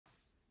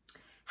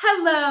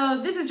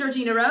Hello, this is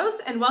Georgina Rose,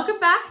 and welcome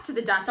back to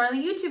the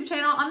Darling YouTube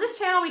channel. On this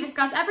channel, we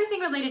discuss everything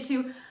related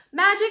to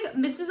magic,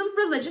 mysticism,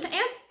 religion,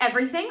 and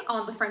everything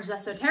on the fringe of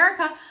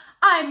esoterica.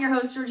 I'm your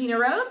host, Georgina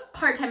Rose,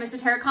 part-time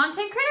esoteric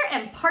content creator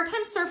and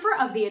part-time surfer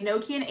of the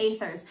Enochian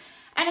Aethers.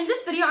 And in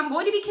this video, I'm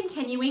going to be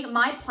continuing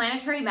my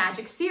Planetary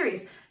Magic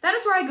series. That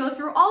is where I go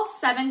through all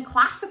 7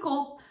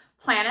 classical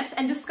planets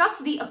and discuss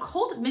the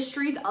occult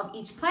mysteries of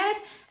each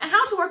planet and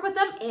how to work with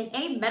them in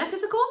a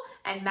metaphysical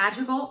and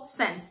magical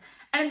sense.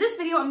 And in this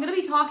video, I'm going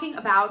to be talking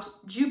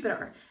about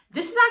Jupiter.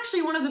 This is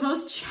actually one of the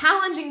most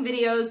challenging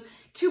videos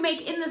to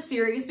make in this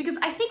series because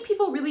I think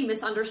people really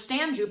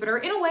misunderstand Jupiter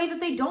in a way that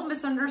they don't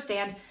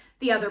misunderstand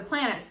the other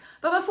planets.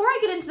 But before I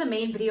get into the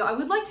main video, I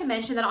would like to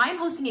mention that I am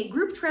hosting a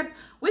group trip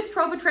with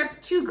Trova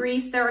Trip to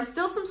Greece. There are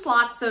still some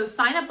slots, so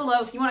sign up below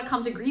if you want to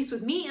come to Greece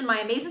with me and my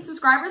amazing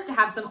subscribers to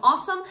have some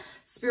awesome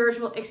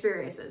spiritual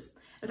experiences.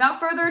 Without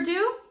further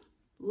ado,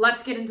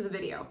 let's get into the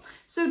video.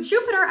 So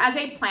Jupiter as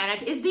a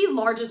planet is the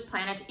largest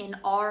planet in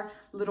our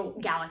little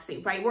galaxy,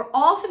 right? We're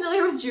all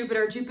familiar with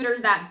Jupiter.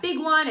 Jupiter's that big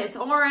one, it's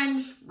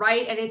orange,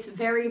 right? And it's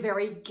very,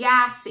 very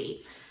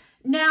gassy.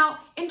 Now,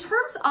 in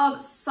terms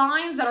of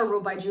signs that are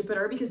ruled by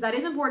Jupiter, because that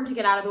is important to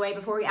get out of the way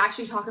before we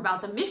actually talk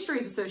about the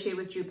mysteries associated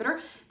with Jupiter,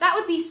 that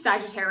would be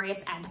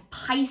Sagittarius and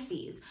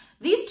Pisces.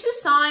 These two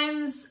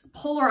signs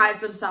polarize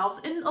themselves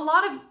in a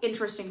lot of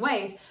interesting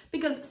ways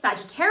because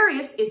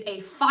Sagittarius is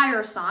a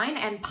fire sign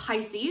and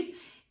Pisces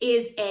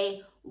is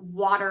a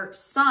water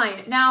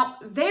sign. Now,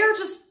 they're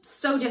just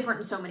so different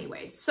in so many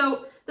ways.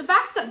 So the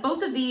fact that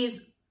both of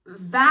these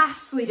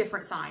vastly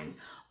different signs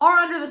are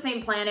under the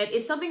same planet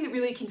is something that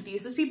really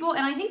confuses people,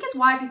 and I think is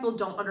why people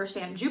don't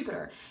understand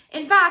Jupiter.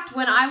 In fact,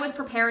 when I was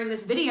preparing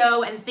this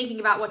video and thinking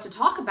about what to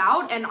talk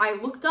about, and I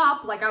looked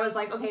up, I was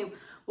like, okay,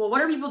 well,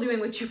 what are people doing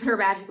with Jupiter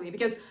magically?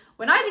 Because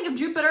when I think of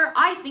Jupiter,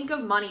 I think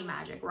of money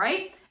magic,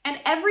 right? And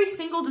every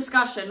single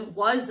discussion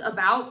was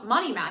about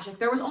money magic.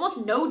 There was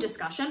almost no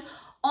discussion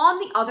on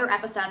the other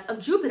epithets of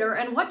Jupiter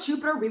and what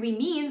Jupiter really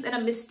means in a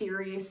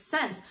mysterious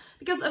sense.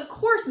 Because of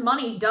course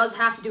money does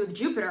have to do with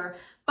Jupiter,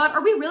 but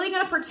are we really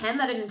going to pretend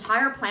that an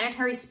entire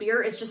planetary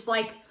sphere is just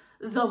like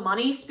the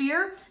money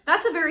sphere?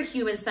 That's a very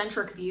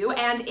human-centric view,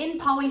 and in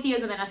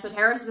polytheism and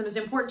esotericism it's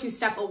important to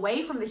step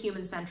away from the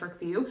human-centric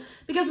view,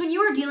 because when you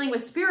are dealing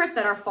with spirits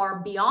that are far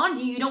beyond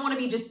you, you don't want to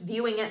be just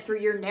viewing it through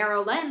your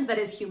narrow lens that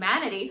is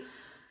humanity.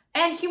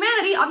 And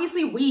humanity,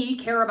 obviously, we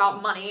care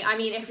about money. I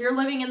mean, if you're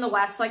living in the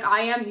West like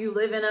I am, you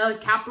live in a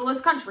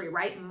capitalist country,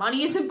 right?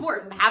 Money is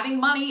important. Having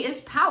money is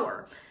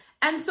power.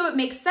 And so it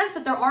makes sense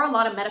that there are a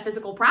lot of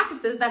metaphysical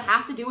practices that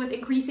have to do with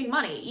increasing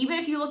money. Even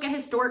if you look at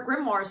historic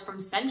grimoires from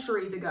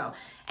centuries ago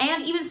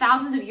and even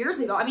thousands of years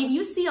ago, I mean,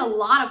 you see a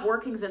lot of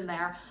workings in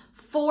there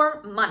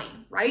for money,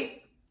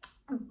 right?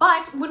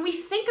 But when we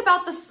think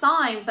about the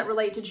signs that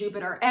relate to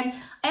Jupiter, and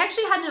I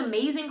actually had an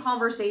amazing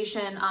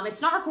conversation,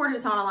 it's not recorded,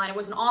 it's not online, it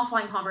was an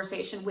offline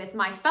conversation with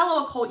my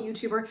fellow occult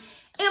YouTuber,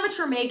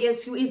 Amateur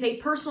Magus, who is a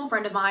personal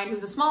friend of mine,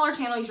 who's a smaller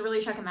channel, you should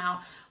really check him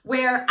out,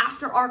 where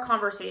after our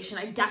conversation,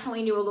 I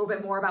definitely knew a little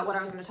bit more about what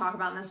I was going to talk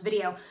about in this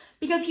video,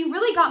 because he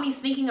really got me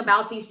thinking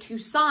about these two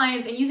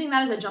signs and using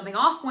that as a jumping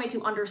off point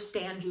to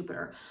understand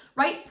Jupiter,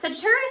 right?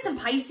 Sagittarius and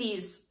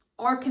Pisces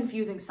are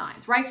confusing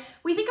signs, right?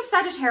 We think of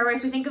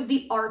Sagittarius, we think of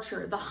the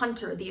archer, the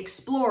hunter, the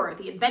explorer,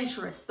 the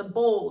adventurous, the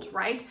bold,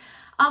 right?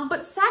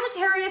 But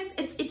Sagittarius,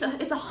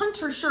 it's a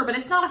hunter, sure, but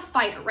it's not a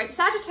fighter, right?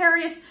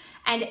 Sagittarius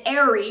and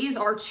Aries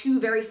are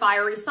two very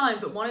fiery signs,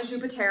 but one is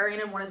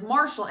Jupiterian and one is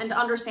martial. And to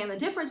understand the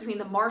difference between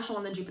the martial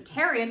and the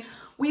Jupiterian,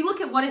 we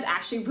look at what is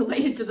actually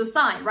related to the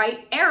sign,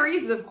 right?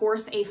 Aries is, of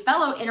course, a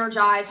fellow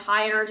energized,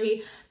 high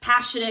energy,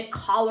 passionate,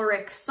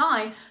 choleric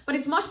sign, but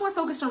it's much more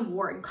focused on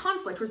war and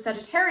conflict, where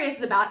Sagittarius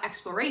is about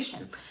exploration.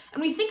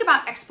 And when we think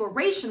about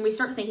exploration, we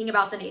start thinking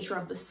about the nature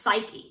of the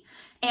psyche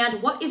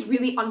and what is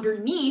really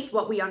underneath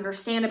what we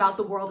understand about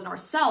the world and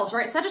ourselves,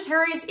 right?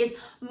 Sagittarius is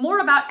more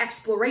about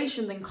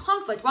exploration than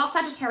conflict. While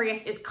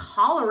Sagittarius is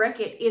choleric,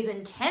 it is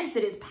intense,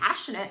 it is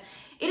passionate,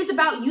 it is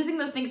about using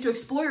those things to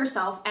explore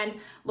yourself and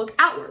look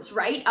outwards,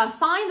 right? A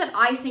sign that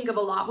I think of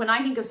a lot when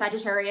I think of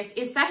Sagittarius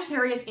is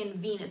Sagittarius in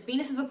Venus.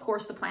 Venus is, of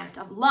course, the planet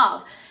of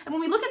love. And when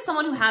we look at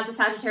someone who has a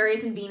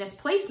Sagittarius in Venus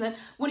placement,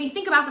 when you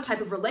think about the type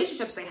of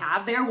relationships they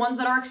have, they are ones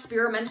that are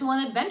experimental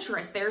and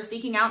adventurous. They're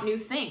seeking out new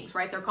things,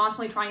 right? They're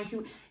constantly trying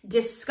to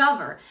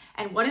discover.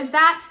 And what is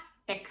that?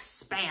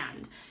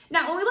 Expand.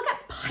 Now, when we look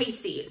at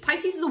Pisces,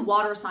 Pisces is a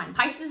water sign.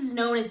 Pisces is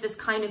known as this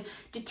kind of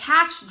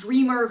detached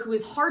dreamer who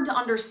is hard to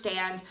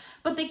understand,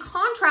 but they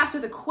contrast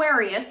with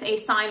Aquarius, a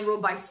sign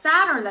ruled by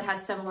Saturn that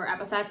has similar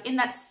epithets, in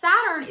that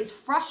Saturn is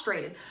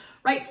frustrated,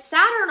 right?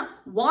 Saturn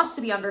wants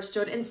to be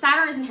understood and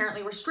Saturn is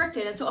inherently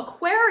restricted. And so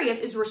Aquarius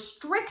is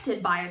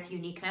restricted by its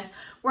uniqueness,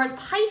 whereas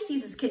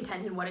Pisces is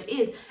content in what it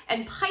is.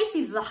 And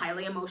Pisces is a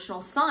highly emotional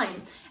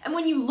sign. And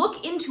when you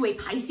look into a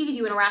Pisces,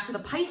 you interact with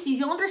a Pisces,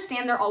 you'll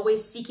understand they're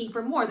always seeking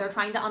for more. They're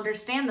trying to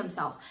understand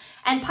themselves.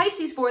 And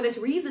Pisces, for this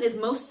reason, is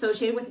most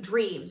associated with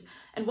dreams.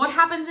 And what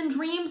happens in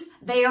dreams?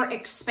 They are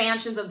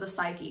expansions of the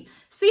psyche.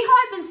 See how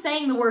I've been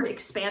saying the word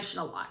expansion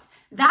a lot?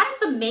 That is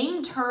the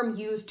main term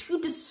used to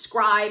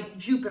describe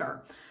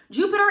Jupiter.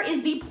 Jupiter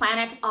is the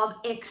planet of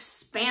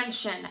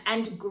expansion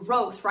and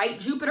growth, right?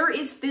 Jupiter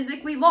is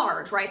physically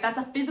large, right? That's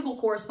a physical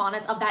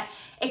correspondence of that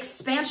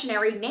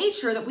expansionary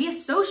nature that we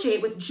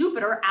associate with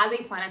Jupiter as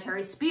a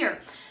planetary sphere.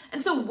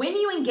 And so when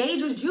you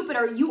engage with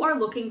Jupiter, you are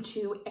looking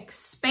to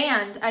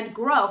expand and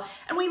grow.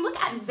 And when we look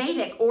at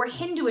Vedic or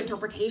Hindu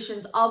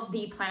interpretations of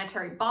the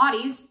planetary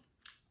bodies,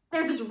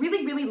 there's this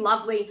really, really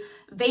lovely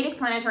Vedic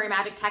planetary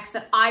magic text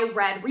that I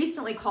read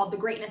recently called The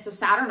Greatness of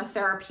Saturn, a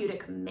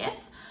Therapeutic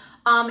Myth.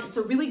 It's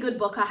a really good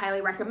book. I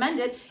highly recommend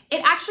it.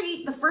 It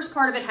actually, the first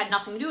part of it had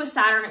nothing to do with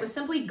Saturn. It was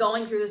simply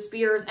going through the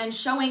spheres and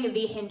showing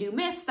the Hindu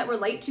myths that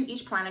relate to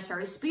each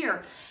planetary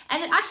sphere.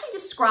 And it actually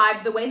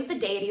described the way that the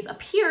deities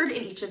appeared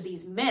in each of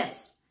these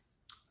myths.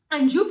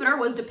 And Jupiter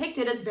was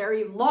depicted as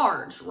very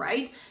large,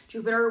 right?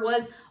 Jupiter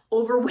was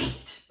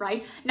overweight,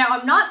 right? Now,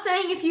 I'm not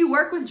saying if you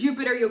work with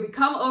Jupiter, you'll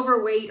become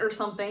overweight or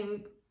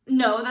something.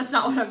 No, that's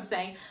not what I'm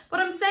saying.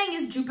 What I'm saying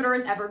is Jupiter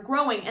is ever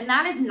growing, and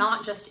that is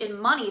not just in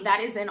money, that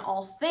is in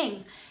all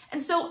things.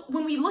 And so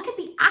when we look at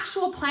the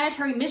actual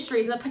planetary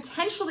mysteries and the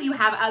potential that you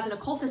have as an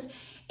occultist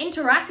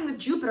interacting with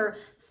Jupiter,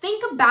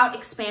 think about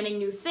expanding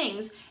new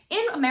things.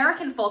 In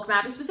American folk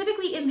magic,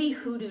 specifically in the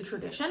hoodoo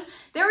tradition,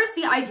 there is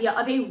the idea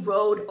of a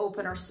road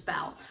opener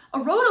spell. A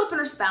road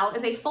opener spell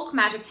is a folk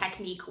magic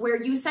technique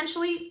where you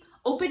essentially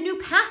open new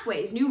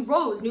pathways, new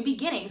roads, new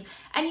beginnings.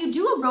 And you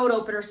do a road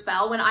opener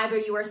spell when either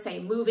you are, say,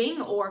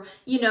 moving or,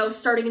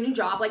 starting a new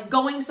job, like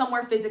going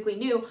somewhere physically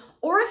new,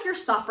 or if you're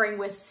suffering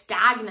with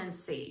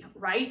stagnancy,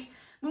 right?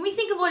 When we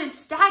think of what is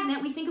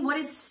stagnant, we think of what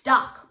is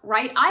stuck,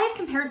 right? I have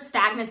compared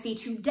stagnancy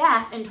to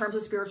death in terms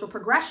of spiritual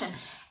progression.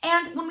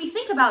 And when we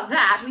think about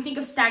that, we think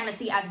of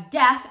stagnancy as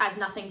death, as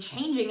nothing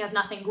changing, as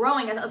nothing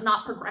growing, as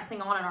not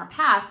progressing on in our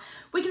path.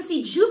 We can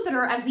see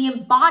Jupiter as the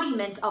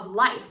embodiment of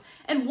life.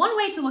 And one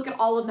way to look at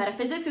all of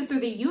metaphysics is through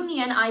the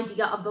Jungian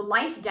idea of the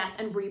life, death,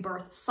 and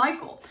rebirth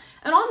cycle.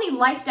 And on the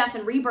life, death,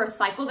 and rebirth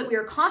cycle that we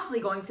are constantly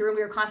going through and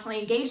we are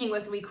constantly engaging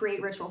with when we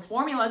create ritual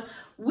formulas,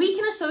 we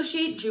can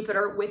associate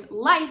Jupiter with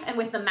life and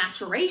with the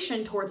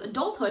maturation towards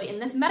adulthood in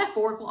this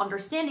metaphorical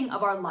understanding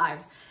of our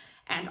lives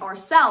and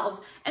ourselves.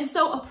 And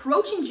so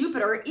approaching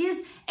Jupiter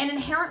is an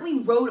inherently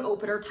road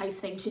opener type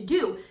thing to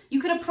do.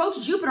 You can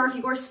approach Jupiter if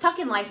you are stuck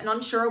in life and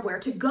unsure of where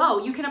to go.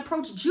 You can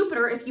approach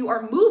Jupiter if you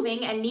are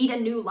moving and need a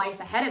new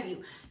life ahead of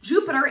you.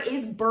 Jupiter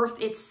is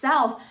birth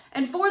itself.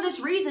 And for this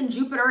reason,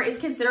 Jupiter is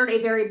considered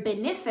a very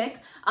benefic.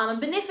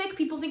 Benefic,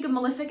 people think of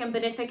malefic and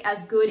benefic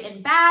as good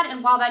and bad.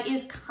 And while that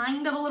is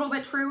kind of a little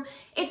bit true,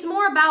 it's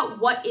more about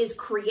what is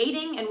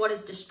creating and what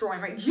is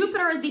destroying, right?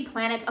 Jupiter is the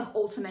planet of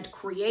ultimate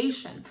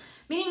creation,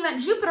 meaning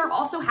that Jupiter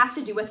also has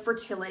to do with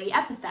fertility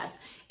epithets.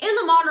 In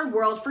the modern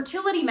world,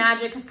 fertility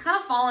magic has kind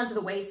of fallen to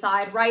the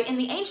wayside, right? In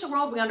the ancient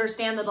world, we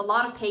understand that a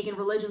lot of pagan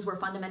religions were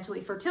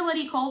fundamentally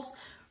fertility cults,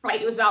 right?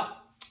 It was about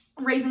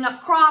raising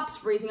up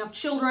crops, raising up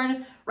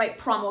children, right?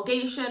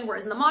 Promulgation,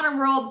 whereas in the modern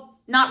world,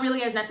 not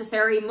really as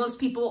necessary. Most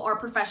people are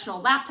professional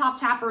laptop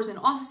tappers in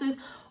offices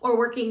or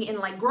working in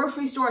like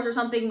grocery stores or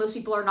something. Most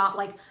people are not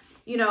like,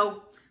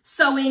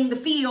 sowing the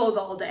fields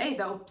all day,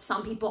 though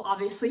some people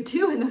obviously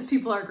do, and those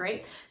people are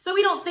great. So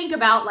we don't think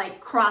about like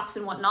crops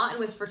and whatnot. And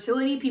with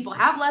fertility, people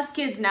have less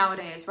kids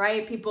nowadays,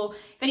 right? People,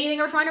 if anything,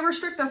 are trying to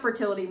restrict their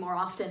fertility more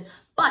often.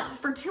 But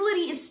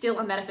fertility is still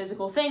a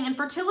metaphysical thing, and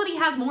fertility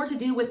has more to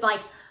do with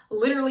like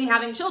literally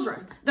having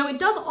children, though it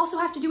does also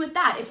have to do with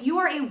that. If you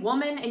are a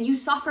woman and you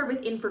suffer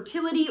with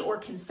infertility or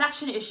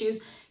conception issues,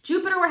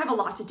 Jupiter will have a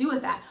lot to do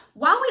with that.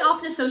 While we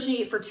often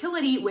associate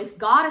fertility with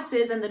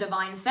goddesses and the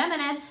divine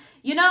feminine,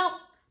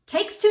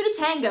 takes two to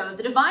tango.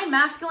 The divine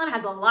masculine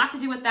has a lot to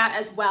do with that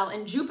as well,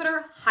 and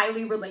Jupiter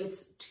highly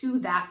relates to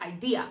that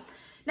idea.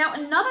 Now,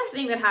 another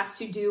thing that has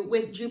to do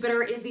with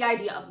Jupiter is the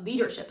idea of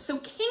leadership. So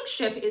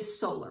kingship is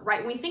solar,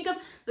 right? When we think of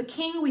the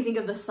king, we think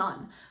of the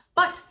sun.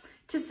 But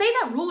to say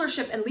that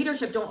rulership and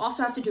leadership don't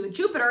also have to do with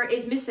Jupiter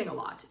is missing a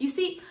lot. You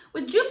see,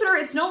 with Jupiter,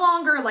 it's no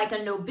longer like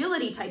a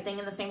nobility type thing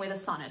in the same way the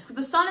sun is. Because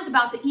the sun is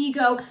about the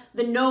ego,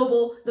 the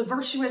noble, the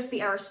virtuous,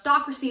 the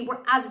aristocracy,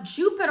 whereas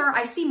Jupiter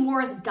I see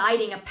more as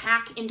guiding a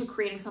pack into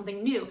creating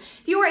something new.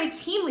 If you are a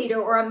team leader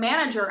or a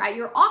manager at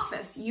your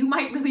office, you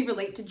might really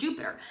relate to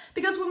Jupiter.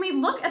 Because when we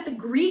look at the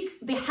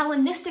Greek, the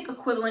Hellenistic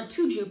equivalent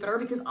to Jupiter,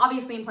 because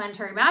obviously in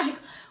Planetary Magick,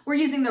 we're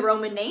using the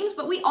Roman names,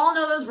 but we all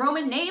know those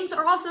Roman names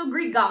are also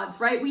Greek gods,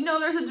 right? We know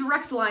there's a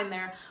direct line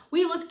there.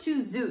 We look to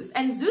Zeus,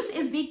 and Zeus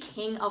is the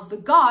king of the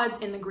gods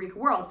in the Greek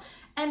world.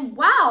 And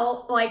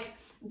while like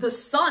the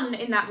sun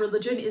in that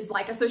religion is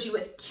like associated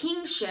with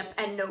kingship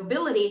and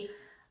nobility,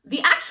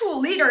 the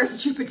actual leader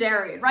is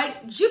Jupiterian,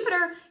 right?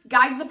 Jupiter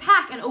guides the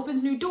pack and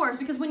opens new doors,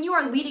 because when you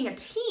are leading a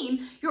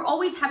team, you're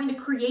always having to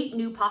create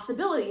new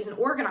possibilities and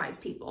organize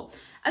people.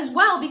 As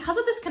well, because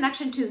of this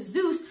connection to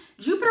Zeus,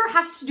 Jupiter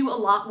has to do a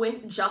lot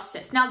with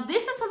justice. Now,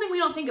 this is something we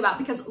don't think about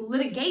because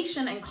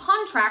litigation and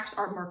contracts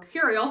are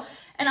mercurial,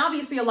 and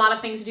obviously a lot of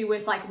things to do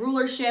with like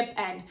rulership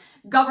and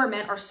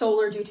government are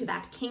solar due to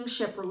that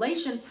kingship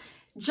relation.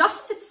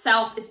 justice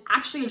itself is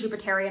actually a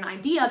Jupiterian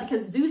idea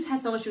because Zeus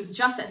has so much to do with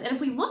justice. And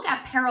if we look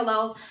at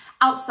parallels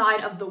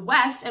outside of the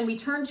West and we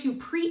turn to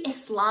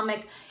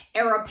pre-Islamic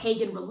era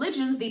pagan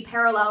religions, the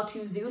parallel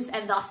to Zeus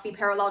and thus the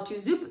parallel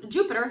to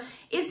Jupiter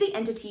is the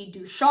entity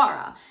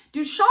Dushara.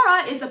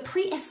 Dushara is a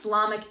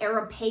pre-Islamic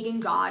era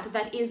pagan god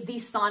that is the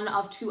son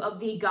of two of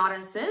the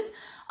goddesses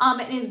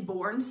and is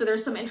born. So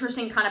there's some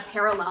interesting kind of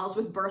parallels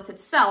with birth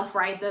itself,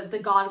 right? The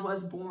god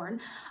was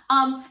born.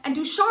 And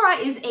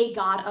Dushara is a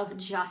god of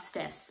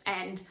justice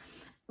and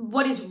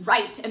what is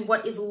right and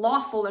what is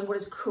lawful and what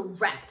is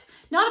correct.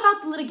 Not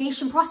about the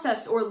litigation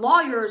process or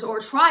lawyers or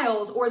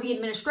trials or the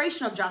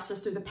administration of justice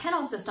through the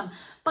penal system,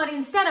 but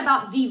instead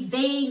about the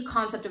vague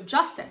concept of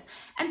justice.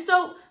 And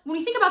so when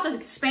we think about this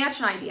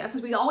expansion idea,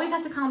 because we always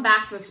have to come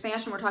back to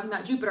expansion, we're talking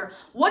about Jupiter,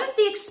 what is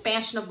the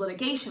expansion of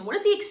litigation? What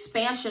is the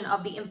expansion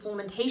of the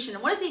implementation?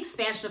 And what is the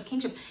expansion of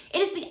kingship?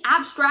 It is the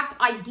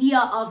abstract idea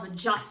of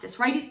justice,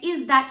 right? It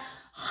is that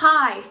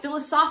high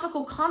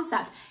philosophical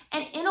concept.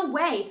 And in a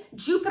way,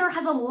 Jupiter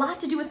has a lot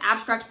to do with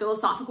abstract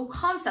philosophical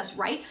concepts,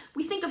 right?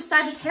 We think of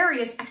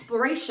Sagittarius,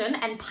 exploration,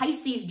 and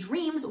Pisces,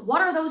 dreams.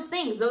 What are those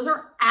things? Those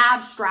are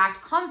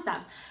abstract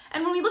concepts.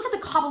 And when we look at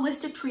the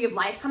Kabbalistic tree of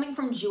life coming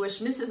from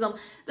Jewish mysticism,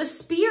 the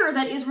spear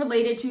that is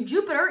related to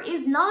Jupiter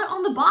is not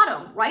on the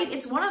bottom, right?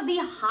 It's one of the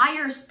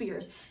higher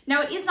spears.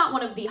 Now, it is not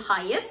one of the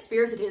highest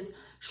spears. It is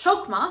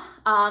Shokma,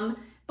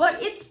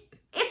 but it's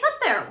up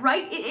there,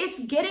 right?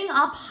 It's getting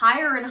up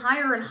higher and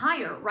higher and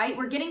higher, right?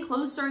 We're getting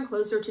closer and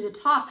closer to the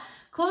top,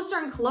 closer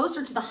and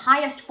closer to the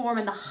highest form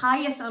and the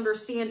highest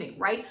understanding,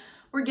 right?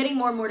 We're getting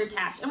more and more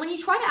detached. And when you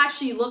try to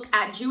actually look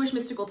at Jewish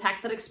mystical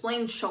texts that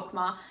explain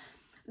Chokmah,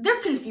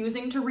 they're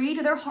confusing to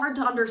read, they're hard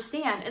to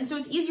understand. And so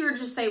it's easier to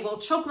just say, well,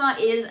 Chokmah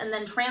is, and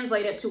then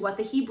translate it to what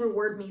the Hebrew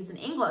word means in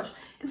English,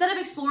 instead of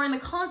exploring the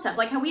concept,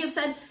 like how we have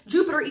said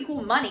Jupiter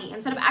equal money,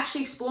 instead of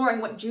actually exploring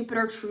what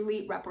Jupiter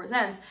truly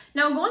represents.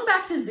 Now, going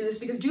back to Zeus,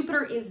 because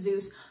Jupiter is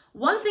Zeus,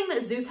 one thing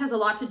that Zeus has a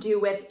lot to do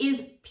with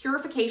is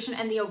purification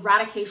and the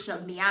eradication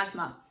of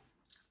miasma.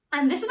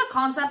 And this is a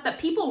concept that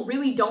people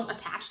really don't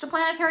attach to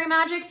planetary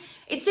magic.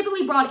 It's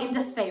typically brought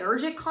into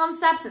theurgic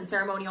concepts and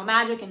ceremonial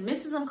magic and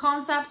mysticism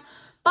concepts,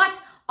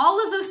 but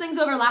all of those things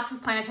overlap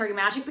with planetary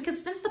magic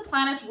because since the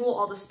planets rule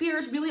all the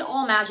spheres, really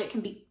all magic can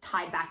be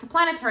tied back to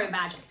planetary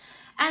magic.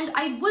 And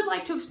I would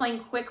like to explain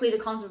quickly the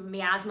concept of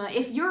miasma.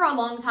 If you're a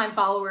longtime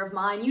follower of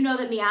mine, you know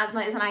that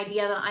miasma is an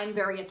idea that I'm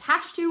very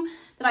attached to,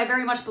 that I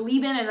very much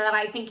believe in, and that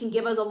I think can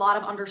give us a lot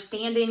of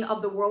understanding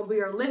of the world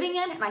we are living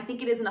in. And I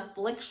think it is an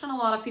affliction a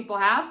lot of people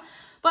have,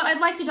 but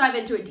I'd like to dive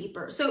into it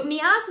deeper. So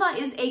miasma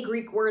is a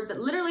Greek word that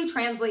literally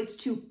translates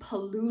to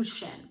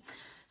pollution.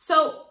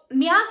 So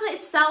miasma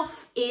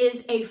itself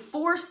is a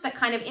force that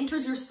kind of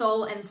enters your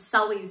soul and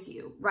sullies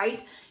you,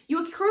 right?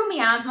 You accrue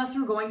miasma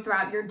through going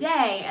throughout your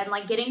day and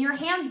like getting your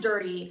hands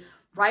dirty,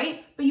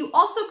 right? But you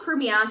also accrue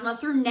miasma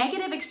through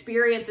negative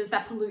experiences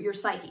that pollute your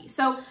psyche.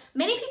 So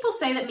many people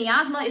say that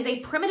miasma is a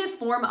primitive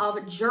form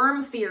of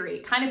germ theory,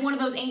 kind of one of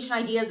those ancient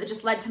ideas that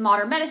just led to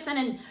modern medicine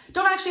and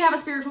don't actually have a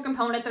spiritual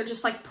component. They're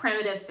just like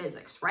primitive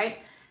physics, right?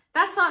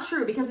 That's not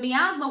true because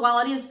miasma, while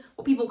it is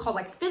what people call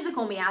like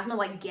physical miasma,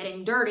 like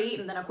getting dirty,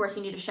 and then of course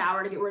you need a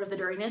shower to get rid of the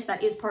dirtiness,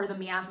 that is part of the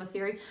miasma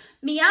theory.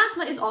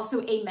 Miasma is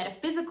also a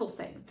metaphysical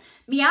thing.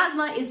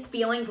 Miasma is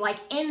feelings like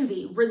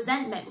envy,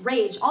 resentment,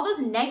 rage, all those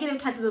negative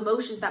type of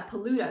emotions that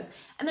pollute us.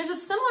 And there's a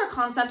similar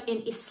concept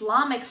in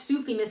Islamic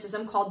Sufi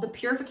mysticism called the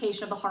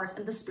purification of the hearts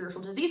and the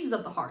spiritual diseases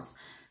of the hearts.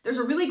 There's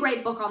a really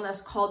great book on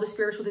this called The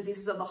Spiritual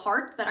Diseases of the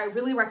Heart that I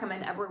really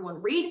recommend everyone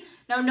read.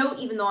 Now note,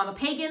 even though I'm a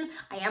pagan,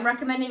 I am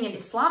recommending an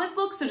Islamic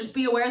book, so just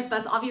be aware that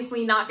that's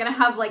obviously not going to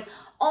have like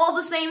all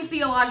the same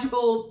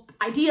theological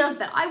ideas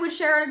that I would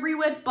share and agree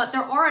with, but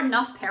there are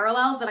enough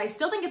parallels that I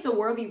still think it's a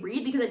worthy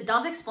read because it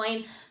does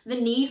explain the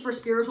need for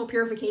spiritual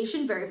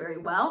purification very, very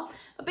well.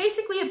 But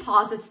basically it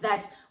posits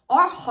that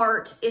our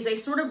heart is a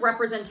sort of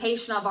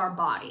representation of our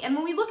body. And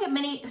when we look at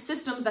many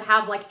systems that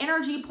have like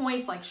energy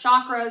points, like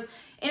chakras,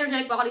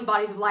 energetic bodies,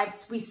 bodies of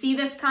life, we see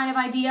this kind of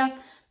idea.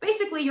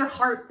 Basically your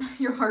heart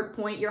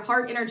point, your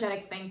heart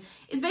energetic thing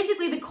is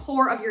basically the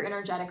core of your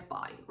energetic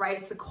body, right?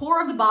 It's the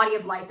core of the body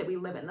of light that we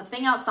live in, the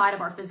thing outside of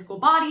our physical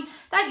body,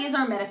 that is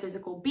our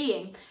metaphysical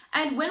being.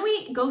 And when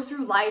we go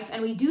through life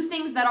and we do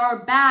things that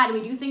are bad,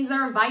 we do things that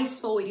are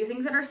viceful, we do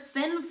things that are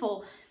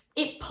sinful,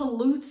 it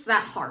pollutes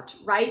that heart,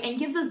 right? And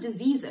gives us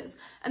diseases.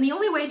 And the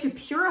only way to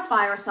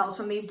purify ourselves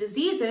from these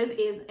diseases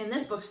is, in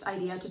this book's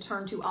idea, to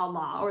turn to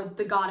Allah, or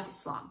the God of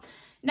Islam.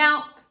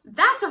 Now,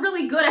 that's a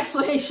really good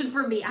explanation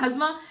for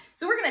miasma.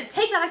 So we're going to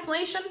take that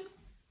explanation,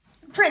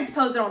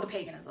 transpose it onto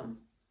paganism.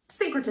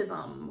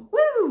 Syncretism.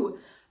 Woo!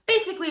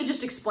 Basically, it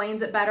just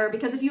explains it better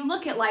because if you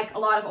look at like a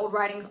lot of old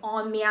writings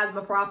on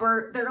miasma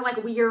proper, they're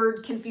like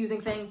weird, confusing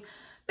things.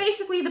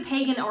 Basically, the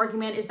pagan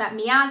argument is that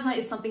miasma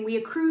is something we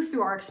accrue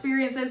through our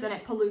experiences and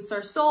it pollutes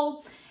our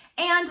soul.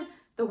 And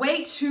the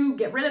way to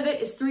get rid of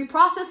it is through a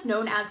process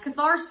known as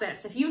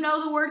catharsis. If you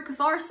know the word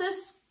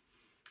catharsis,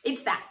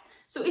 it's that.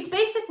 So it's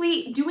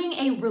basically doing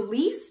a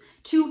release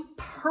to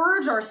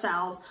purge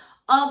ourselves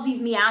of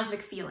these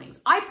miasmic feelings.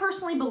 I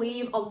personally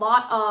believe a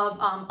lot of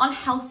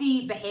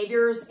unhealthy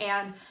behaviors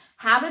and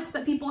habits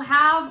that people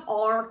have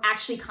are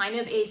actually kind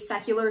of a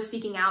secular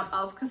seeking out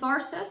of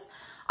catharsis.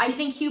 I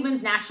think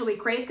humans naturally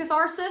crave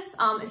catharsis.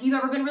 If you've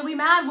ever been really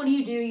mad, what do?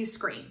 You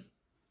scream,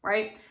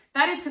 right?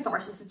 That is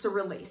catharsis. It's a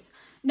release.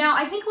 Now,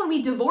 I think when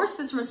we divorce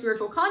this from a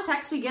spiritual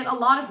context, we get a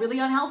lot of really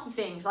unhealthy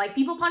things, like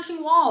people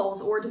punching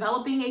walls or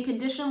developing a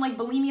condition like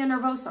bulimia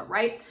nervosa,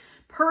 right?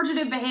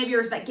 Purgative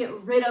behaviors that get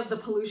rid of the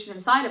pollution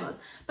inside of us.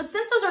 But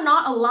since those are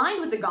not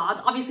aligned with the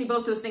gods, obviously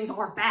both those things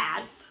are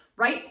bad,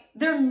 right?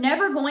 They're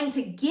never going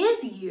to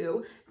give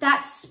you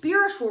that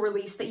spiritual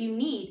release that you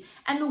need.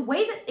 And the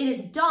way that it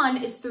is done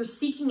is through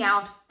seeking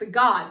out the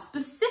gods.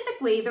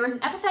 Specifically, there is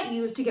an epithet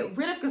used to get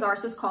rid of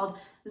catharsis called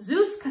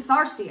Zeus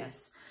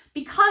Catharsius.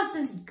 Because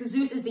since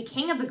Zeus is the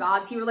king of the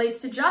gods, he relates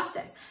to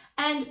justice.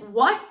 And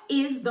what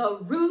is the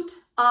root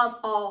of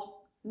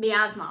all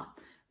miasma?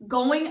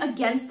 Going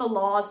against the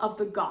laws of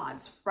the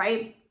gods,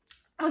 right?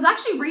 I was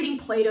actually reading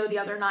Plato the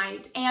other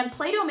night, and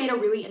Plato made a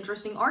really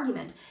interesting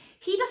argument.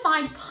 He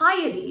defined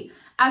piety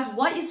as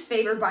what is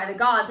favored by the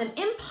gods and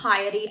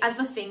impiety as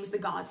the things the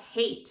gods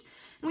hate.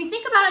 When we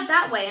think about it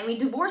that way and we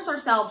divorce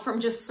ourselves from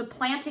just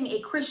supplanting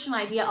a Christian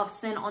idea of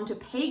sin onto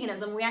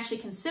paganism, we actually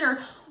consider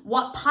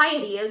what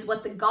piety is,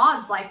 what the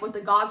gods like, what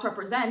the gods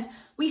represent,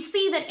 we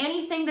see that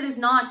anything that is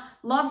not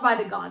loved by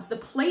the gods, the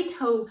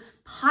Plato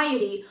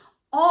piety,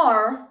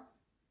 are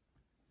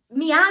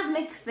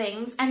miasmic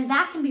things, and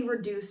that can be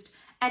reduced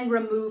and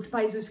removed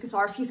by Zeus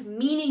Catharsis,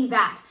 meaning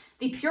that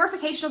the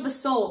purification of the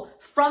soul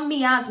from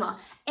miasma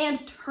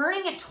and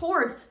turning it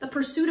towards the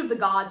pursuit of the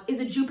gods is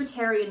a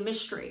Jupiterian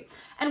mystery.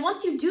 And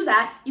once you do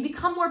that, you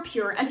become more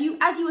pure. As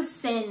you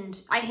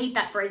ascend, I hate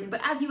that phrasing,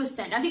 but as you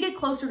ascend, as you get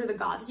closer to the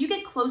gods, as you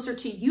get closer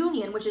to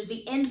union, which is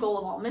the end goal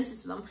of all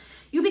mysticism,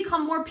 you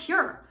become more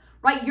pure,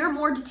 right? You're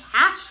more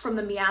detached from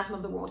the miasma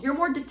of the world. You're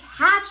more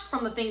detached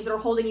from the things that are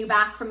holding you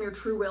back from your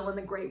true will and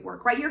the great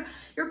work, right?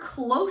 You're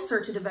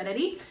closer to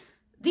divinity.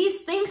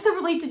 These things that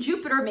relate to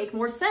Jupiter make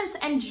more sense,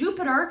 and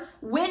Jupiter,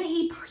 when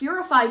he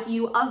purifies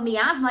you of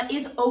miasma,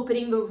 is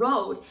opening the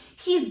road.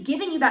 He's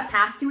giving you that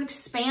path to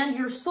expand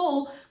your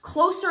soul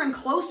closer and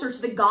closer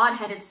to the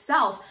Godhead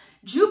itself.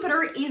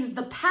 Jupiter is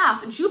the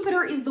path.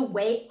 Jupiter is the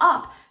way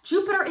up.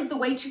 Jupiter is the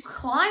way to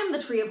climb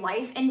the tree of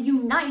life and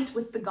unite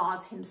with the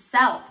gods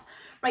himself.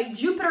 Right?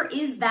 Jupiter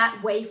is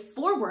that way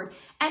forward.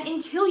 And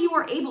until you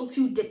are able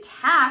to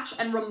detach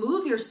and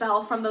remove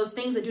yourself from those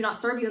things that do not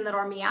serve you and that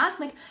are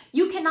miasmic,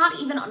 you cannot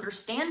even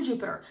understand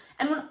Jupiter.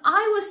 And when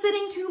I was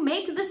sitting to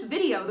make this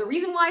video, the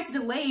reason why it's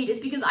delayed is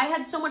because I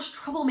had so much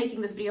trouble making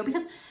this video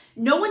because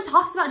no one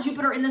talks about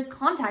Jupiter in this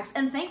context.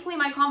 And thankfully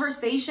my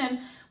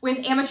conversation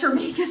with Amateur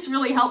Magus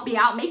really helped me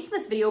out making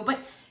this video, but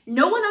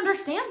no one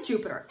understands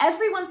Jupiter.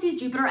 Everyone sees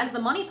Jupiter as the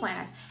money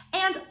planet.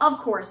 And of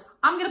course,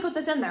 I'm going to put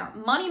this in there.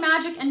 Money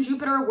magic and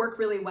Jupiter work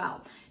really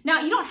well. Now,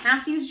 you don't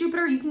have to use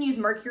Jupiter. You can use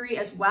Mercury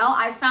as well.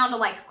 I've found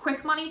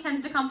quick money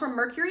tends to come from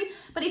Mercury.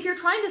 But if you're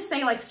trying to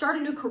say start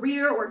a new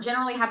career or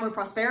generally have more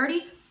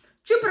prosperity,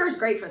 Jupiter is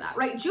great for that,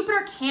 right?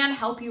 Jupiter can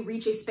help you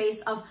reach a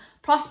space of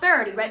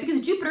prosperity, right? Because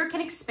Jupiter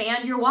can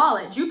expand your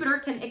wallet. Jupiter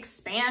can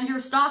expand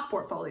your stock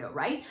portfolio,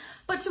 right?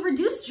 But to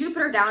reduce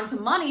Jupiter down to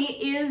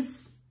money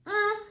is,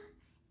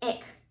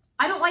 ick.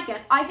 I don't like it.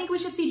 I think we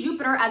should see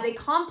Jupiter as a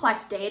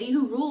complex deity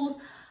who rules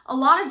a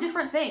lot of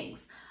different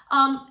things.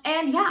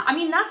 And yeah, I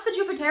mean, that's the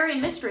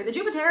Jupiterian mystery. The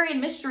Jupiterian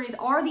mysteries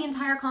are the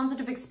entire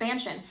concept of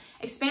expansion.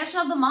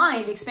 Expansion of the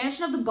mind,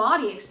 expansion of the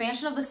body,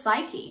 expansion of the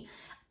psyche.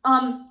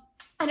 And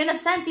in a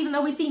sense, even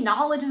though we see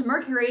knowledge as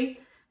Mercury,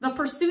 the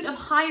pursuit of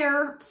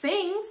higher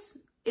things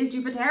is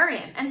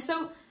Jupiterian. And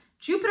so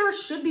Jupiter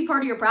should be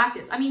part of your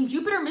practice. I mean,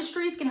 Jupiter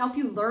mysteries can help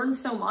you learn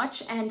so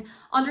much and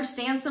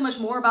understand so much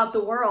more about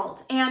the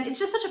world. And it's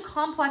just such a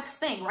complex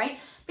thing, right?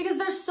 Because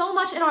there's so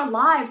much in our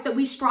lives that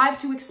we strive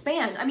to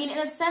expand. I mean, in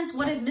a sense,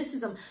 what is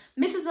mysticism?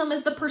 Mysticism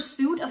is the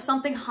pursuit of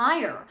something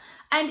higher,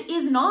 and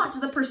is not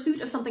the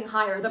pursuit of something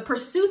higher, the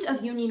pursuit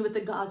of union with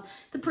the gods,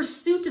 the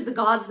pursuit of the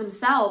gods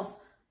themselves,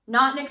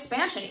 not an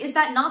expansion. Is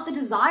that not the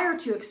desire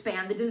to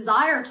expand, the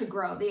desire to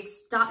grow, the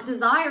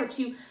desire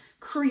to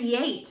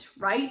create,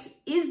 right?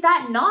 Is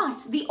that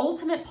not the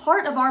ultimate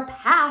part of our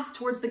path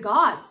towards the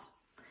gods?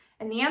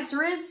 And the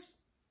answer is,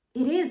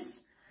 it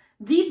is.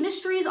 These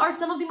mysteries are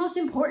some of the most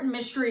important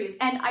mysteries,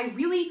 and I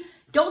really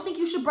don't think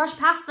you should brush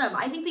past them.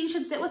 I think that you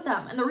should sit with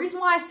them. And the reason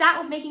why I sat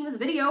with making this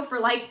video for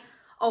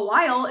a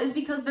while is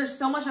because there's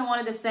so much I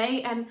wanted to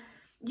say, and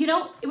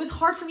it was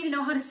hard for me to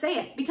know how to say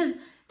it because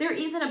there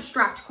is an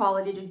abstract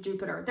quality to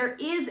Jupiter. There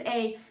is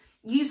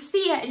you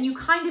see it and you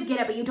kind of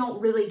get it, but you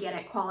don't really get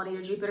it quality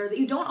to Jupiter that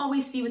you don't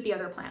always see with the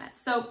other planets.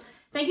 So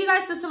thank you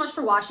guys so much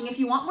for watching. If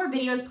you want more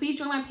videos, please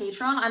join my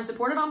Patreon. I'm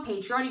supported on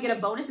Patreon. You get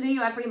a bonus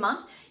video every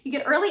month. You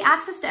get early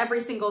access to every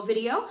single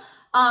video.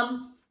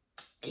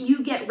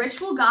 You get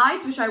ritual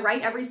guides, which I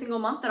write every single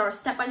month that are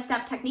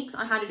step-by-step techniques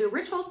on how to do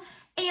rituals.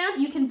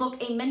 And you can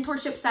book a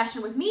mentorship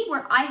session with me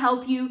where I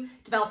help you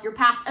develop your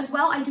path as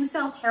well. I do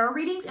sell tarot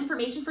readings.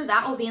 Information for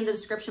that will be in the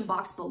description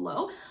box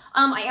below.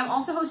 I am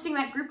also hosting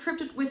that group trip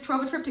with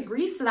Trova trip to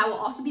Greece, so that will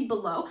also be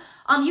below.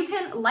 You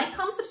can like,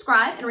 comment,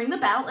 subscribe, and ring the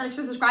bell. And if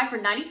you're subscribed for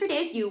 93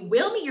 days, you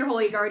will meet your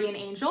holy guardian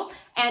angel.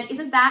 And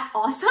isn't that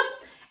awesome?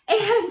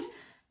 And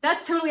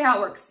that's totally how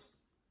it works.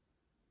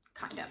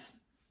 Kind of.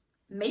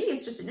 Maybe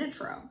it's just an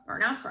intro or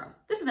an outro.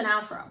 This is an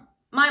outro.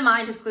 My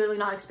mind has clearly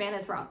not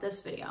expanded throughout this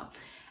video.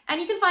 And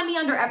you can find me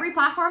under every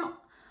platform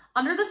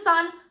under the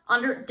sun,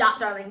 under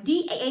 .darling,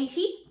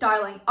 D-A-A-T,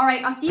 darling. All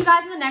right, I'll see you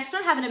guys in the next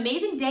one. Have an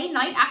amazing day,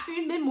 night,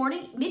 afternoon,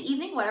 mid-morning,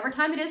 mid-evening, whatever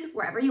time it is,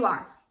 wherever you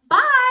are.